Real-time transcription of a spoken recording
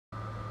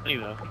funny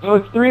though. So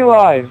it's 3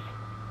 lives.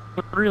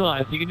 3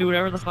 lives. You can do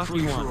whatever the fuck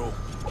you want.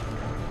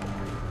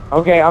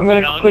 Okay, I'm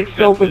gonna click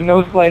scope with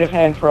no sleight of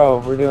hand pro.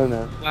 We're doing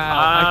this.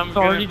 Wow, I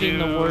started in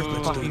the worst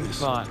fucking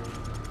spot.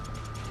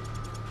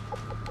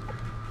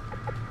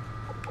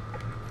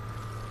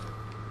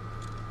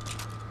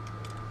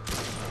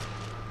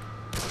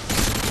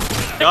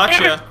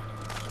 Gotcha.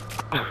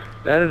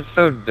 That is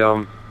so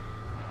dumb.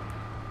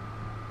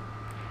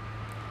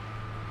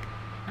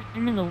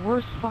 I'm in the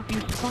worst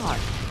fucking spot.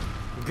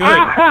 Good.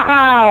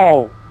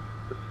 Ow!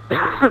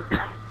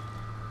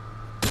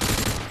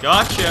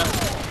 Gotcha.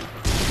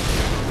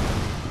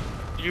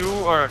 You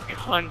are a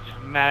cunt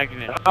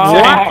magnet. Oh,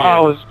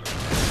 wow.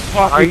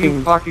 Are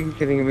you Fucking fucking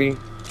kidding me?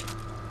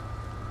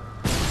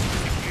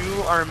 You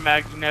are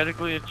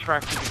magnetically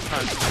attracted to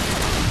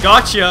cunts.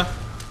 Gotcha.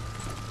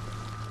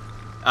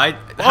 Well,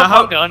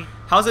 I'm done.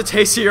 How's it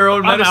taste of your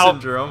own I'm medicine,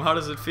 out. Jerome? How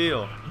does it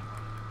feel?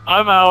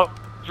 I'm out.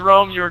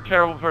 Jerome, you're a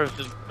terrible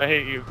person. I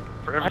hate you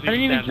for I everything didn't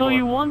you even stand kill for.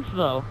 you once,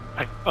 though.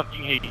 I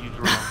fucking hate you,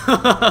 Jerome.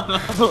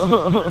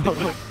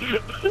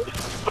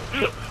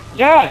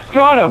 Yeah,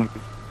 got him!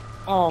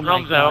 Oh my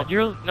Drums god, out.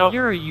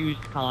 you're a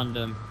used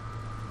condom.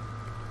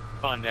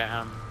 Fun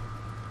damn.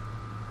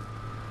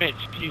 Mitch,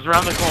 he's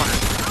around the corner.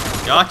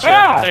 Gotcha.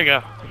 Ah! There you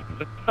go.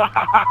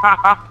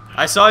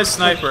 I saw his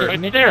sniper.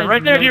 Right there,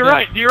 to your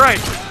right, to your right.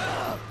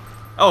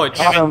 Oh, it's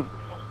Got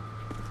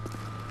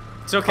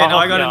it's okay. Now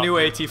I got a help new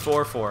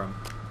AT4 for him.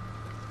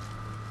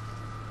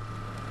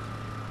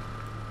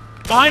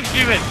 Behind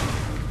Steven!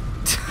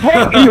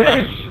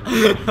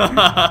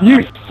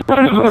 You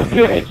son of a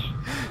bitch!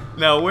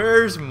 Now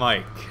where's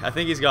Mike? I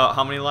think he's got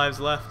how many lives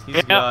left? He's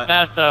Yep, got.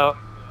 that's out.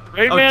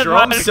 Rain Oh, Man,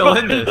 Jerome's run. still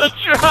in this.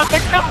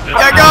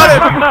 I got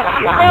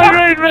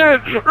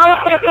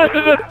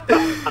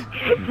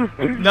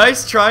him.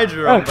 Nice try,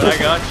 Jerome, but I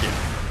got you.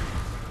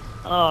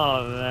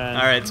 Oh man.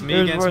 All right, it's me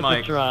It was against worth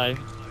Mike. A try.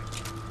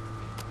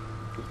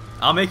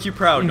 I'll make you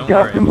proud. Don't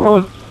Got the worry.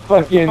 most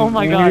fucking Oh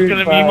my god, weird It's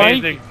gonna be fight.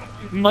 amazing.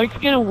 Mike's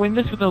gonna win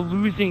this with a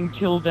losing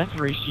kill-death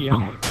ratio.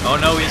 Oh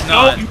no, he's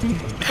not.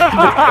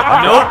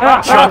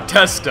 Nope. Chuck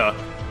Testa.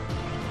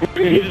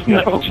 He just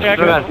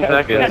got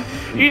second.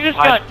 He just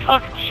got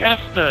tuck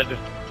chested.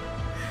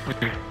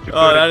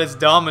 Oh, that is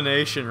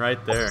domination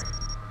right there.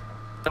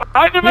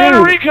 I demand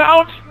a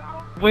recount!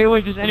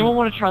 Wait, does anyone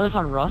want to try this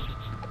on Rust?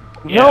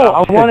 No,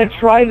 I want to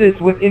try this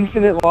with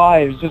infinite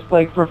lives, just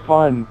like for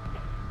fun.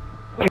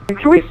 Like,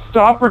 can we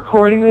stop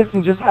recording this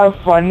and just have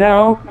fun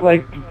now?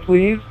 Like,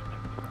 please?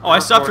 Oh, I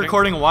stopped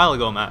recording a while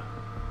ago, Matt.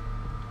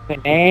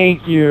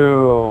 Thank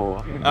you.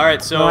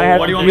 Alright, so Now I have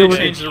what do you want deal me to with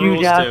change this the rules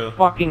huge-ass to?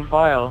 fucking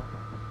file.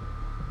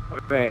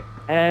 Okay,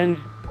 and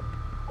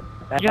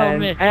Mitch,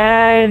 me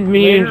and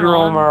later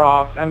Jerome on- are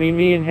off. I mean,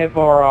 me and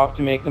Hippo are off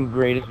to make the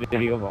greatest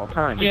video of all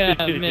time. Yeah,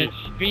 Mitch.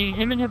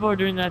 Him and Hippo are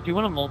doing that. Do you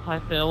want to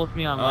multi-fail with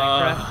me on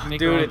Minecraft? Make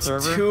your Dude, own it's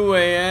server? 2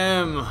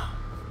 a.m.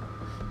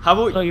 How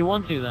about So you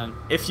want to then?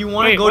 if you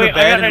want to Wait, go to I got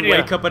bed an and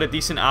idea. wake up at a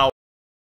decent hour?